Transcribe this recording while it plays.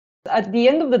At the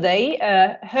end of the day,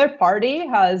 her party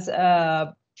has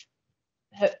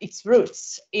its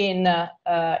roots in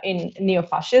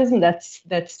neo-fascism.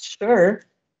 That's sure.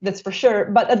 That's for sure.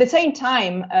 But at the same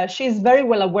time, she's very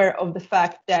well aware of the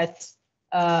fact that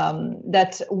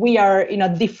that we are in a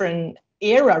different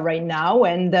era right now,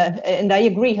 and I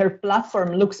agree. Her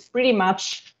platform looks pretty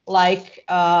much like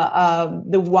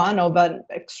the one of an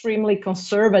extremely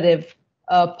conservative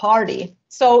party.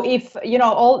 So if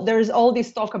there's all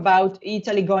this talk about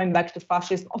Italy going back to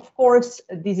fascism, of course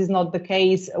this is not the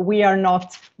case. We are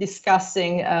not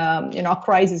discussing a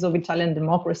crisis of Italian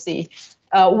democracy.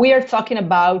 We are talking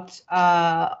about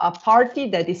a party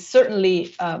that is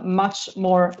certainly much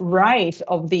more right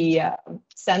of the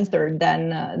center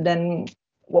than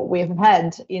what we've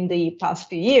had in the past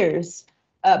few years,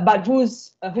 but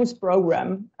whose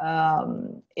program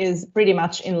is pretty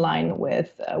much in line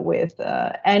with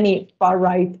any far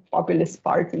right populist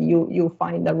party you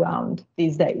find around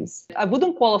these days. I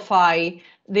wouldn't qualify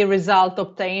the result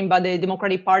obtained by the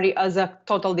Democratic Party as a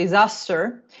total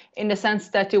disaster, in the sense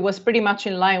that it was pretty much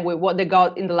in line with what they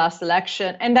got in the last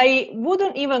election. And I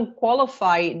wouldn't even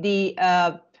qualify the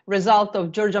result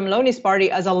of Giorgia Meloni's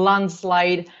party as a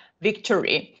landslide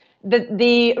victory.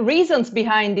 The reasons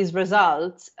behind these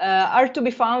results are to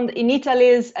be found in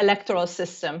Italy's electoral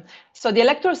system. So the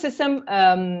electoral system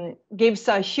gives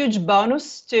a huge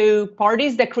bonus to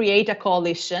parties that create a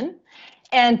coalition,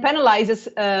 and penalizes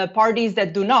parties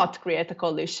that do not create a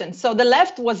coalition. So the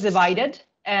left was divided,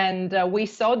 and we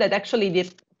saw that actually the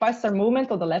faster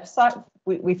movement on the left side,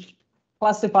 which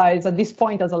classifies at this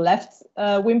point as a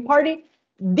left-wing party,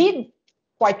 did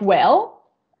quite well.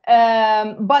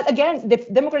 But again, the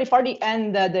Democratic Party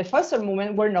and the faster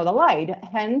movement were not allied.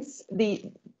 Hence, the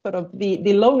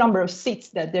low number of seats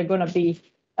that they're going to be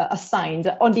assigned.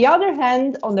 On the other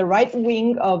hand, on the right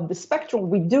wing of the spectrum,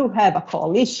 we do have a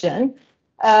coalition.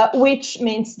 Which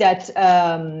means that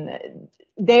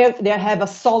they have a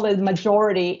solid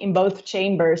majority in both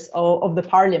chambers of the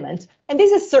parliament. And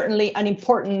this is certainly an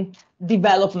important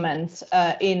development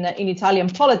in Italian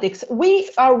politics. We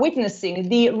are witnessing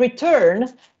the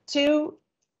return to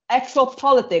actual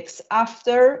politics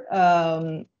after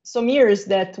some years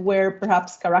that were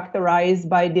perhaps characterized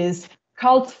by this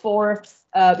cult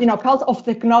of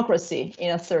technocracy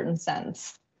in a certain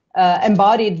sense.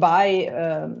 Embodied by,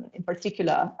 in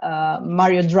particular,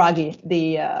 Mario Draghi,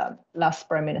 the last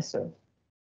prime minister.